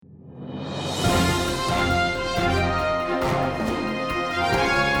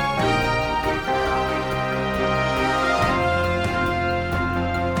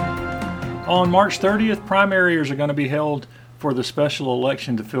On March 30th, primaries are going to be held for the special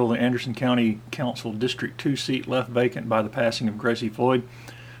election to fill the Anderson County Council District 2 seat left vacant by the passing of Gracie Floyd.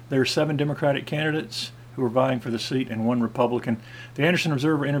 There are 7 Democratic candidates who are vying for the seat and 1 Republican. The Anderson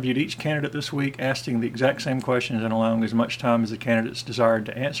Observer interviewed each candidate this week, asking the exact same questions and allowing as much time as the candidates desired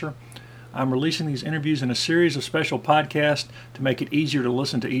to answer. I'm releasing these interviews in a series of special podcasts to make it easier to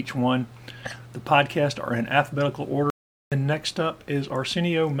listen to each one. The podcasts are in alphabetical order. And next up is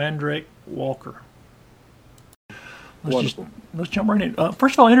Arsenio Mandrake Walker. Let's jump right in.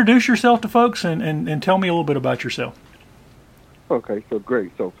 First of all, introduce yourself to folks and tell me a little bit about yourself. Okay, so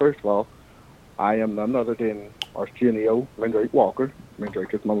great. So first of all, I am none other than Arsenio Mandrake Walker.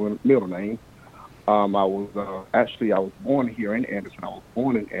 Mandrake is my middle name. I was born here in Anderson. I was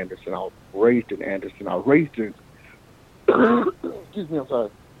born in Anderson. I was raised in Anderson. I was raised in excuse me, I'm sorry,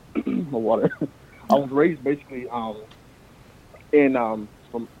 my water. I was raised basically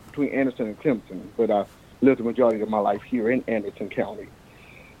from between Anderson and Clemson, but I lived the majority of my life here in Anderson County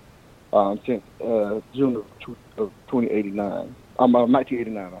since June of 2089.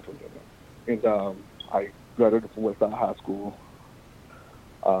 1989, I told you that. And I graduated from Westside High School.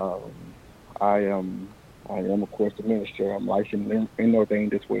 I am, of course, a minister. I'm licensed and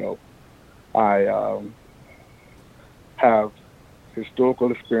ordained as well. I have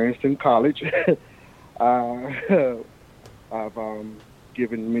historical experience in college. I've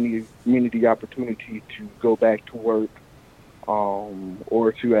given many the opportunity to go back to work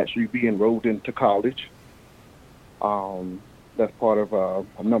or to actually be enrolled into college. That's part of a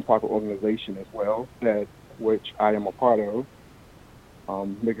nonprofit organization as well, which I am a part of.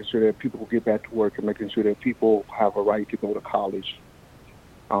 Making sure that people get back to work and making sure that people have a right to go to college.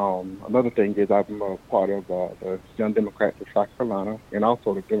 Another thing is I'm a part of the Young Democrats of South Carolina and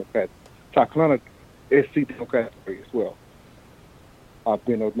also the South Carolina SC Democratic Party as well. I've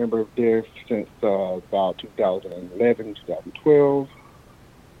been a member there since about 2011, 2012.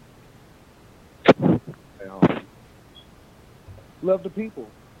 Love the people.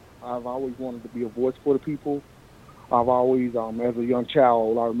 I've always wanted to be a voice for the people. I've always, as a young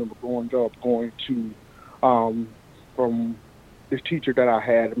child, I remember going to, from this teacher that I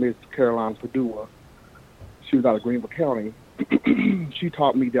had, Miss Caroline Padua. She was out of Greenville County. She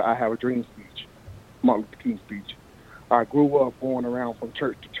taught me that I have a dream speech, Martin Luther King speech. I grew up going around from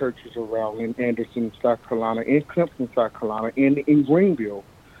church to churches around in Anderson, South Carolina, in Clemson, South Carolina, and in Greenville,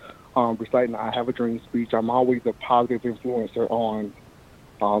 reciting I have a dream speech. I'm always a positive influencer on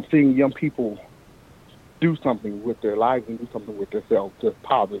seeing young people do something with their lives and do something with themselves, just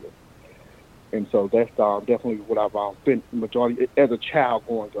positive. And so that's definitely what I've spent the majority as a child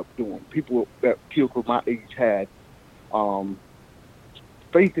growing up doing. People that kids my age had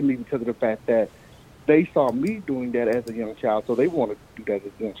faith in me because of the fact that they saw me doing that as a young child, so they wanted to do that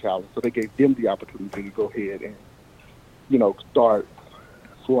as a young child. So they gave them the opportunity to go ahead and, start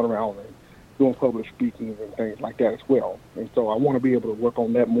going around and doing public speaking and things like that as well. And so I want to be able to work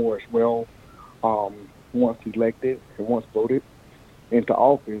on that more as well. Once elected and once voted into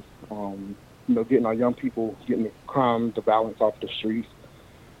office, getting our young people, getting the crime, the violence off the streets,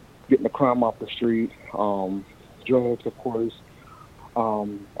 getting the crime off the street, drugs, of course.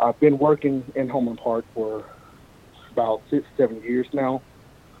 I've been working in Homeland Park for about 6-7 years now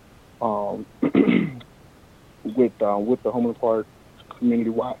with the Homeland Park Community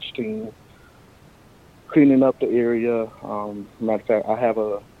Watch team, cleaning up the area. Matter of fact, I have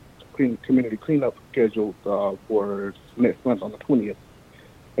a community cleanup scheduled for next month on the 20th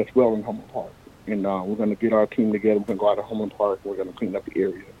as well in Homeland Park. And we're going to get our team together. We're going to go out to Homeland Park. We're going to clean up the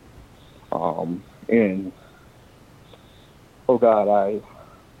area. And, oh, God, I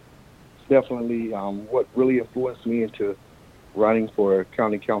definitely, what really influenced me into running for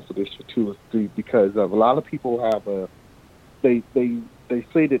County Council District 2 is 3 because of a lot of people have they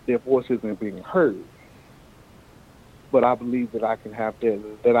say that their voice isn't being heard. But I believe that I can have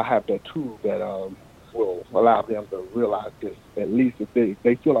that I have that tool that will allow them to realize this. At least if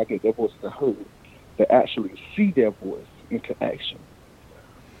they feel like their voice isn't heard, they actually see their voice into action.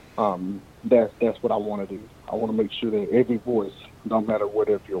 That's what I want to do. I want to make sure that every voice, no matter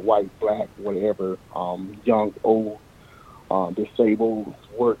whether if you're white, black, whatever, young, old, disabled,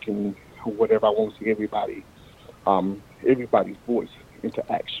 working, whatever, I want to see everybody's voice into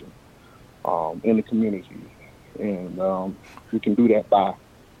action in the community. And we can do that by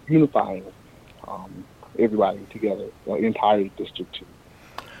unifying everybody together, the entire District 2,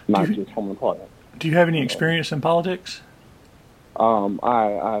 not just Homeland Park. Do you have any experience in politics?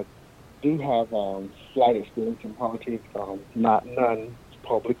 I do have slight experience in politics, none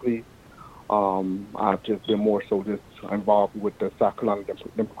publicly. I've just been more so just involved with the South Carolina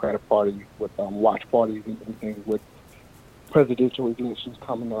Democratic Party, with watch parties and everything, with presidential elections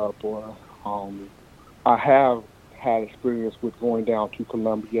coming up, or I have had experience with going down to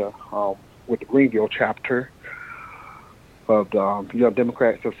Columbia with the Greenville chapter of the Young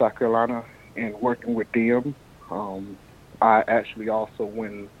Democrats of South Carolina and working with them. I actually also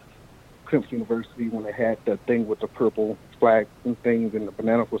went Clemson University when they had the thing with the purple flags and things, and the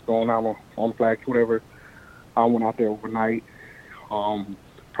bananas was going out on the flags, whatever. I went out there overnight,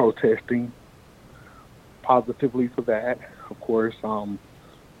 protesting positively for that, of course,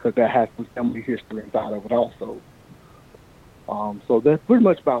 because that has some family history inside of it also. So that's pretty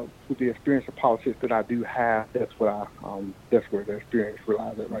much about with the experience of politics that I do have. That's where the experience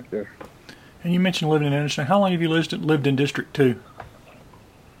relies at right there. And you mentioned living in Anderson. How long have you lived in District 2?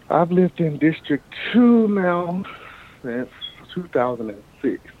 I've lived in District 2 now since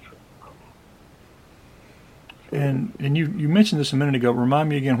 2006. And you mentioned this a minute ago. Remind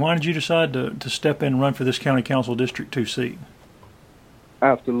me again, why did you decide to step in and run for this county council District 2 seat?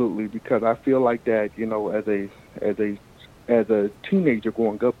 Absolutely, because I feel like that, as a teenager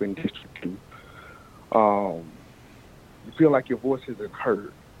growing up in District 2, you feel like your voice isn't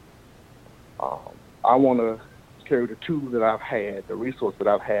heard. I want to carry the tools that I've had, the resource that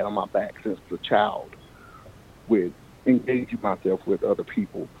I've had on my back since a child, with engaging myself with other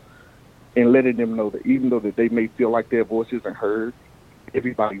people and letting them know that even though that they may feel like their voice isn't heard,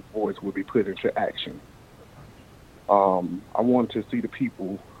 everybody's voice will be put into action. I want to see the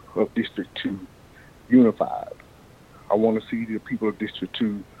people of District 2 unified. I want to see the people of District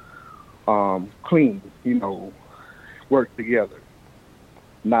 2 clean, work together,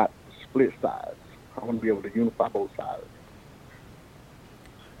 not split sides. I want to be able to unify both sides,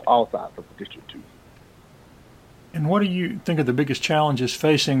 all sides of District 2. And what do you think are the biggest challenges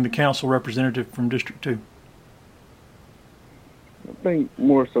facing the council representative from District 2? I think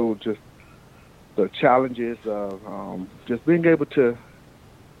more so just the challenges of just being able to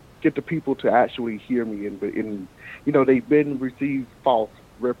get the people to actually hear me. And they've been received false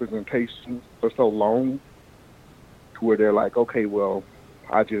representations for so long to where they're like, okay, well,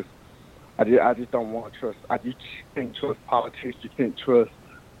 I just don't want to trust. You can't trust politics. You can't trust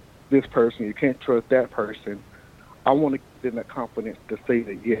this person. You can't trust that person. I want to give them the confidence to say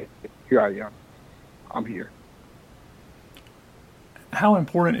that, yeah, here I am. I'm here. How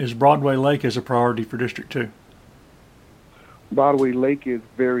important is Broadway Lake as a priority for District 2? Broadway Lake is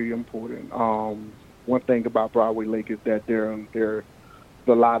very important. One thing about Broadway Lake is that there's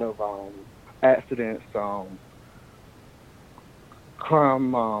a lot of accidents.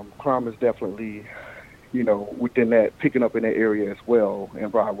 Crime is definitely, within that, picking up in that area as well, in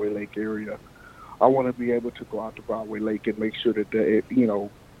Broadway Lake area. I want to be able to go out to Broadway Lake and make sure that,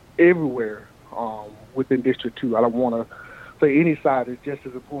 everywhere within District 2, I don't want to say any side is just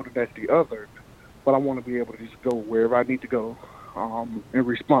as important as the other, but I want to be able to just go wherever I need to go in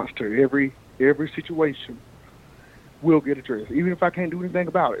response to every situation will get addressed. Even if I can't do anything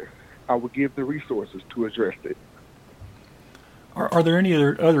about it, I will give the resources to address it. Are there any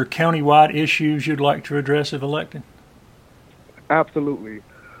other county-wide issues you'd like to address if elected? Absolutely.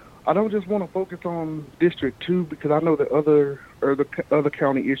 I don't just want to focus on District 2 because I know that other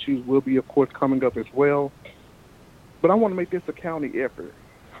county issues will be, of course, coming up as well. But I want to make this a county effort.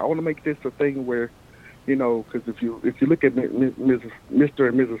 I want to make this a thing where, because if you look at Mr.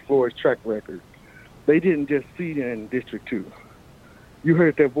 and Mrs. Floyd's track record, they didn't just see in District 2. You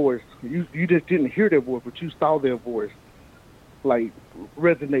heard their voice. You just didn't hear their voice, but you saw their voice, like,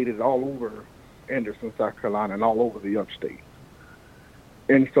 resonated all over Anderson, South Carolina, and all over the upstate.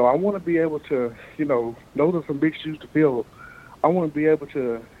 And so I want to be able to, those are some big shoes to fill. I want to be able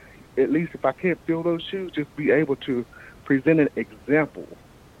to, at least if I can't fill those shoes, just be able to present an example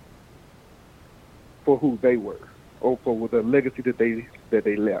for who they were, or for the legacy that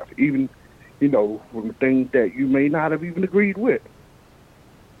they left. Even, from things that you may not have even agreed with.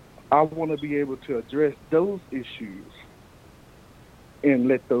 I want to be able to address those issues and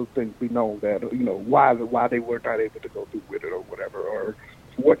let those things be known that, why they were not able to go through with it or whatever, or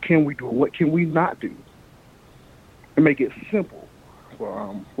what can we do, what can we not do, and make it simple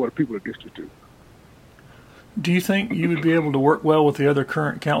for the people of District 2. Do you think you would be able to work well with the other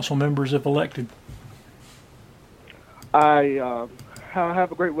current council members if elected? I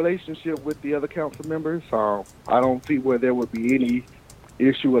have a great relationship with the other council members. I don't see where there would be any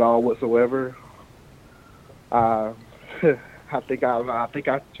issue at all whatsoever. I think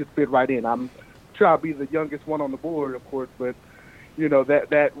I should fit right in. I'm sure I'll be the youngest one on the board, of course, but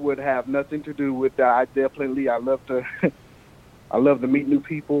that would have nothing to do with that. I love to meet new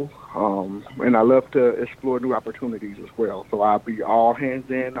people. And I love to explore new opportunities as well. So I'll be all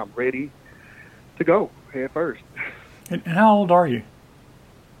hands in. I'm ready to go head first. And how old are you?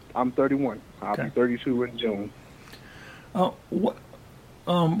 I'm 31. I'll be 32 in June. What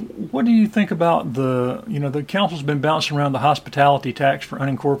do you think about the council's been bouncing around the hospitality tax for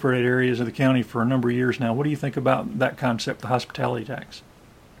unincorporated areas of the county for a number of years now. What do you think about that concept, the hospitality tax?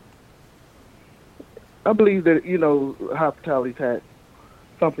 I believe that, hospitality tax,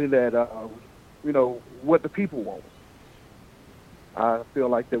 something that, what the people want. I feel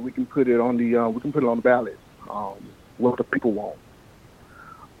like that we can put it on the ballot, what the people want.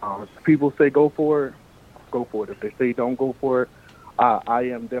 If people say go for it, go for it. If they say don't go for it, I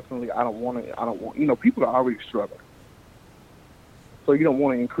don't want, people are already struggling. So you don't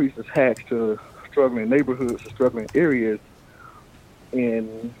want to increase the tax to struggling neighborhoods, to struggling areas,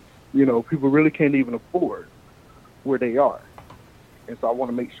 and, people really can't even afford where they are. And so I want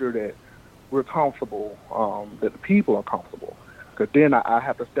to make sure that we're comfortable, that the people are comfortable. Because then I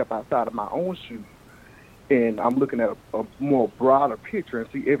have to step outside of my own shoes, and I'm looking at a more broader picture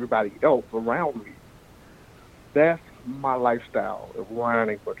and see everybody else around me. That's my lifestyle of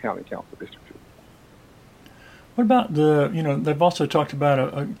running for County Council District 2. What about they've also talked about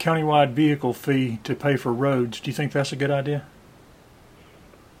a countywide vehicle fee to pay for roads. Do you think that's a good idea?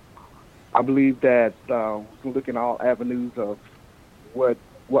 I believe that we can look in all avenues of what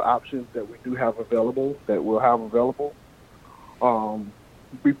options that we do have available, that we'll have available,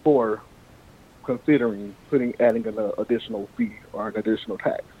 before considering adding an additional fee or an additional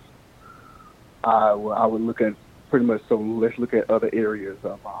tax. I would look at pretty much, so let's look at other areas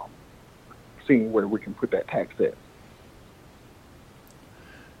of seeing where we can put that tax at.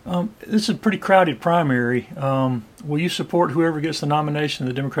 This is a pretty crowded primary. Will you support whoever gets the nomination in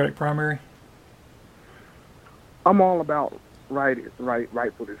the Democratic primary? I'm all about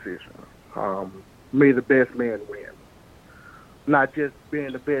rightful decision. May the best man win. Not just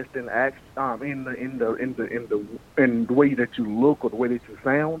being the best in the way that you look or the way that you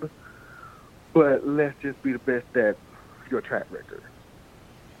sound, but let's just be the best at your track record.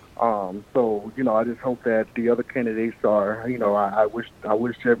 So I just hope that the other candidates are. I wish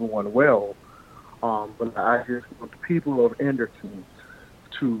everyone well, but I just want the people of Anderson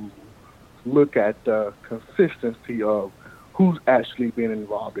to look at the consistency of who's actually been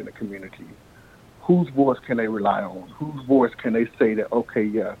involved in the community. Whose voice can they rely on? Whose voice can they say that, okay,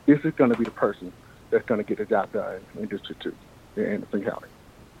 yeah, this is going to be the person that's going to get the job done in District 2 in Anderson County?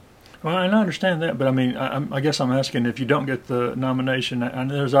 Well, and I understand that, but I guess I'm asking, if you don't get the nomination, and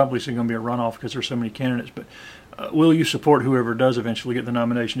there's obviously going to be a runoff because there's so many candidates, but will you support whoever does eventually get the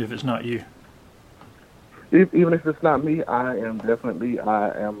nomination if it's not you? Even if it's not me, I am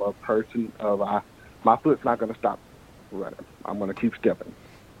a person of, my foot's not going to stop running. I'm going to keep stepping.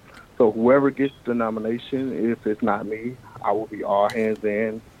 So whoever gets the nomination, if it's not me, I will be all hands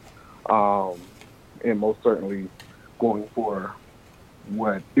in, and most certainly going for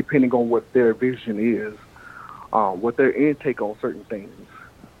depending on what their vision is, what their intake on certain things.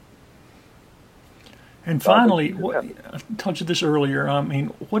 And finally, I touched on this earlier.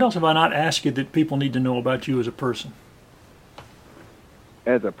 What else have I not asked you that people need to know about you as a person?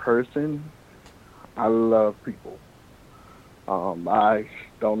 As a person, I love people. I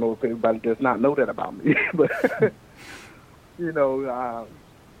don't know if everybody does not know that about me, but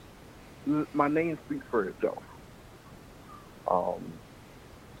my name speaks for itself.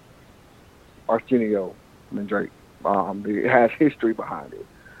 Arsenio Mandrake. It has history behind it.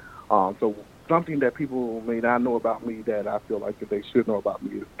 So something that people may not know about me that I feel like that they should know about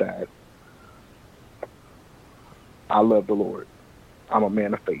me is that I love the Lord. I'm a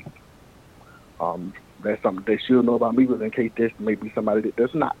man of faith. That's something they should know about me, but in case there's maybe somebody that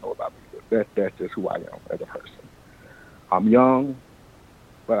does not know about me, that's just who I am as a person. I'm young,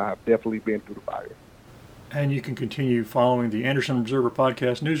 but I have definitely been through the fire. And you can continue following the Anderson Observer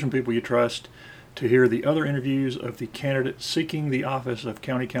podcast, News from People You Trust, to hear the other interviews of the candidates seeking the office of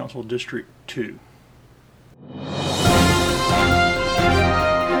County Council District 2.